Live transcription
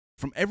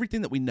From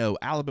everything that we know,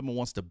 Alabama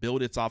wants to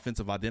build its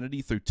offensive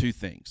identity through two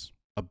things: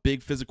 a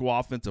big physical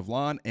offensive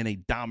line and a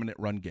dominant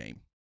run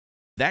game.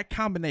 That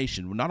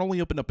combination will not only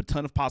open up a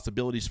ton of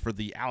possibilities for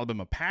the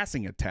Alabama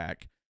passing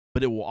attack,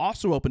 but it will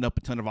also open up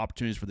a ton of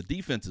opportunities for the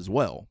defense as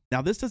well.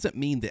 Now, this doesn't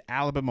mean that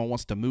Alabama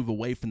wants to move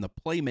away from the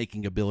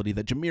playmaking ability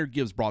that Jahmyr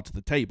Gibbs brought to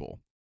the table.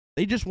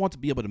 They just want to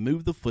be able to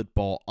move the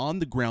football on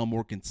the ground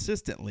more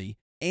consistently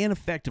and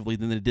effectively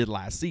than they did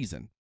last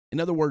season. In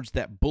other words,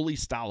 that bully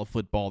style of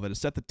football that has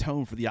set the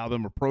tone for the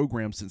Alabama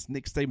program since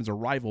Nick Saban's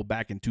arrival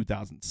back in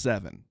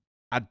 2007.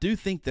 I do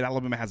think that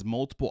Alabama has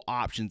multiple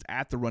options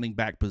at the running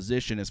back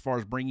position as far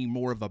as bringing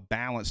more of a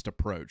balanced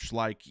approach.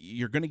 Like,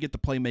 you're going to get the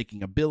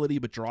playmaking ability,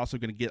 but you're also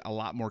going to get a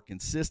lot more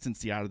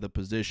consistency out of the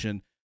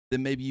position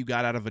than maybe you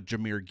got out of a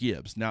Jahmyr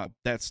Gibbs. Now,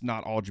 that's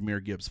not all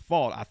Jahmyr Gibbs'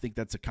 fault. I think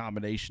that's a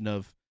combination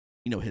of,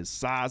 his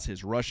size,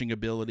 his rushing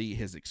ability,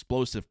 his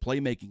explosive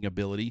playmaking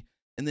ability,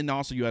 and then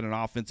also you had an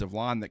offensive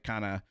line that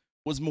kind of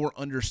was more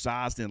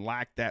undersized and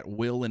lacked that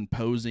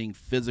will-imposing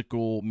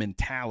physical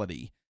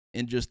mentality.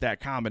 And just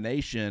that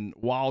combination,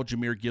 while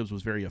Jahmyr Gibbs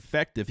was very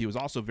effective, he was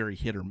also very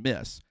hit or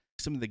miss.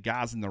 Some of the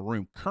guys in the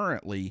room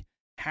currently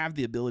have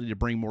the ability to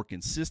bring more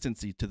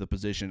consistency to the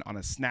position on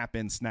a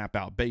snap-in,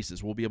 snap-out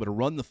basis. We'll be able to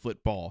run the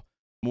football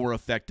more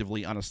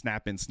effectively on a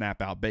snap-in,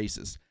 snap-out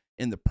basis.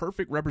 And the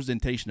perfect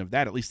representation of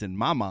that, at least in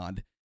my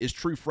mind, is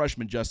true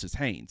freshman Justice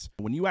Haynes.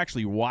 When you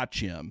actually watch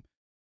him,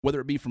 whether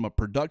it be from a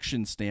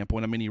production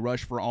standpoint, he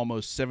rushed for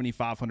almost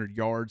 7,500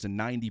 yards and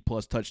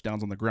 90-plus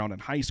touchdowns on the ground in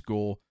high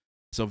school.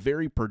 So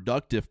very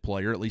productive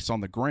player, at least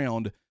on the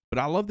ground. But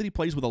I love that he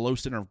plays with a low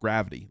center of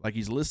gravity. Like,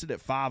 he's listed at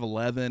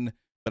 5'11",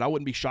 but I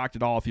wouldn't be shocked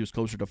at all if he was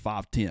closer to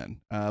 5'10".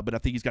 But I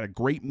think he's got a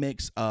great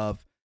mix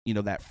of,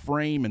 that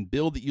frame and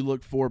build that you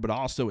look for, but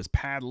also his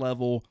pad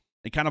level.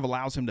 It kind of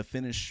allows him to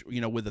finish,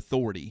 with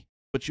authority.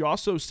 But you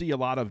also see a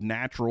lot of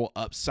natural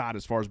upside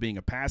as far as being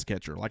a pass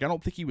catcher. Like, I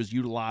don't think he was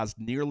utilized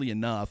nearly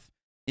enough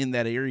in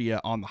that area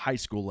on the high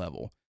school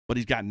level. But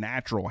he's got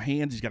natural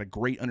hands. He's got a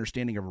great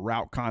understanding of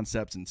route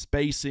concepts and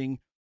spacing.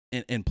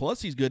 And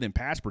plus, he's good in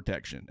pass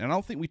protection. And I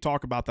don't think we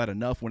talk about that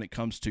enough when it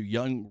comes to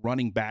young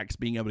running backs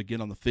being able to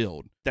get on the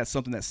field. That's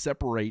something that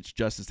separates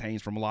Justice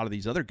Haynes from a lot of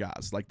these other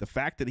guys. Like, the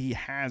fact that he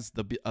has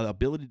the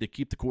ability to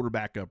keep the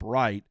quarterback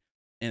upright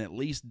and at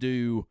least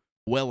do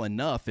well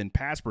enough in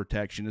pass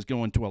protection is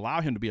going to allow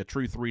him to be a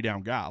true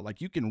three-down guy.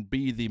 Like, you can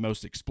be the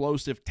most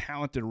explosive,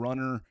 talented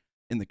runner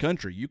in the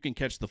country. You can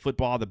catch the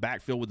football out of the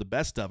backfield with the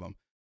best of them.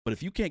 But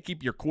if you can't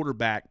keep your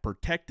quarterback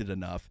protected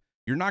enough,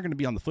 you're not going to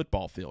be on the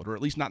football field, or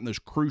at least not in those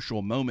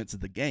crucial moments of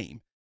the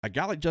game. A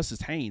guy like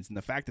Justice Haynes, and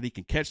the fact that he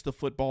can catch the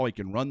football, he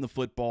can run the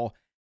football,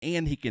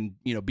 and he can,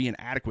 be an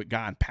adequate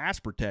guy in pass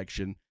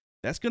protection,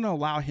 that's going to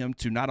allow him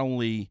to not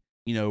only,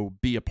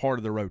 be a part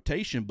of the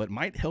rotation, but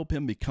might help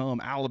him become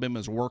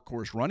Alabama's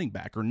workhorse running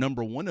back or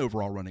number one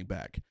overall running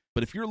back.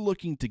 But if you're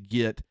looking to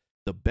get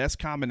the best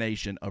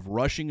combination of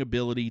rushing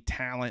ability,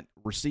 talent,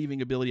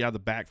 receiving ability out of the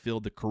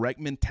backfield, the correct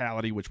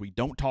mentality, which we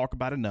don't talk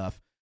about enough,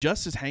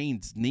 Justice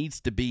Haynes needs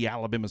to be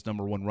Alabama's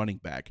number one running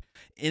back.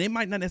 And it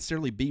might not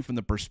necessarily be from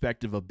the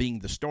perspective of being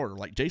the starter.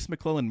 Like, Jason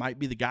McClellan might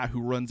be the guy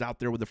who runs out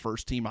there with the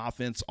first-team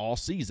offense all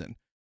season.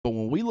 But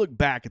when we look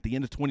back at the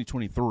end of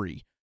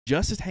 2023,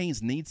 Justice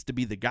Haynes needs to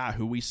be the guy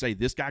who we say,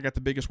 this guy got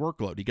the biggest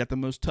workload. He got the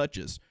most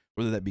touches,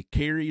 whether that be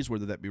carries,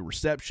 whether that be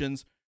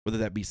receptions, whether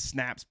that be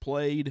snaps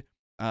played,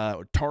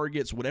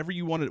 targets, whatever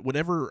you want,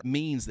 whatever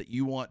means that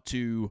you want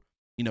to,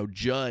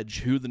 judge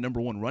who the number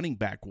one running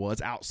back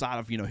was outside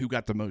of, who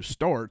got the most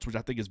starts, which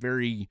I think is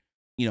very,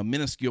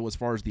 minuscule as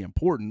far as the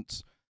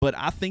importance. But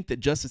I think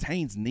that Justice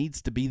Haynes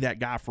needs to be that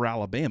guy for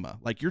Alabama.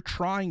 Like, you're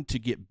trying to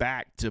get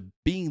back to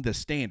being the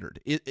standard.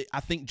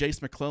 I think Jason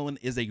McClellan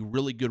is a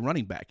really good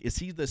running back. Is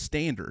he the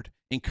standard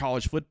in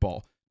college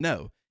football?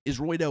 No. Is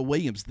Roydell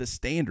Williams the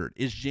standard?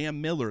 Is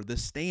Jam Miller the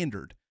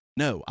standard?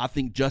 No, I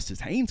think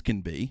Justice Haynes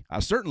can be. I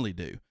certainly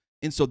do.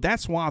 And so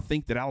that's why I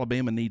think that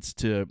Alabama needs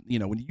to,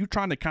 when you're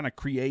trying to kind of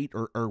create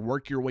or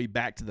work your way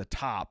back to the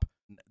top,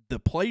 the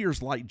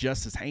players like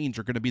Justice Haynes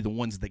are going to be the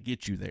ones that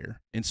get you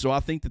there. And so I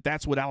think that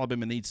that's what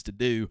Alabama needs to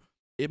do.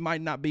 It might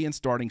not be in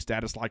starting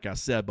status, like I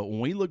said, but when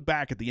we look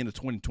back at the end of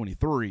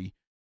 2023,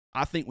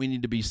 I think we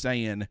need to be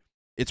saying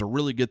it's a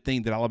really good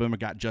thing that Alabama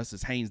got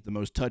Justice Haynes the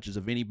most touches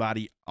of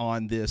anybody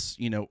on this,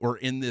 or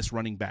in this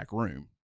running back room.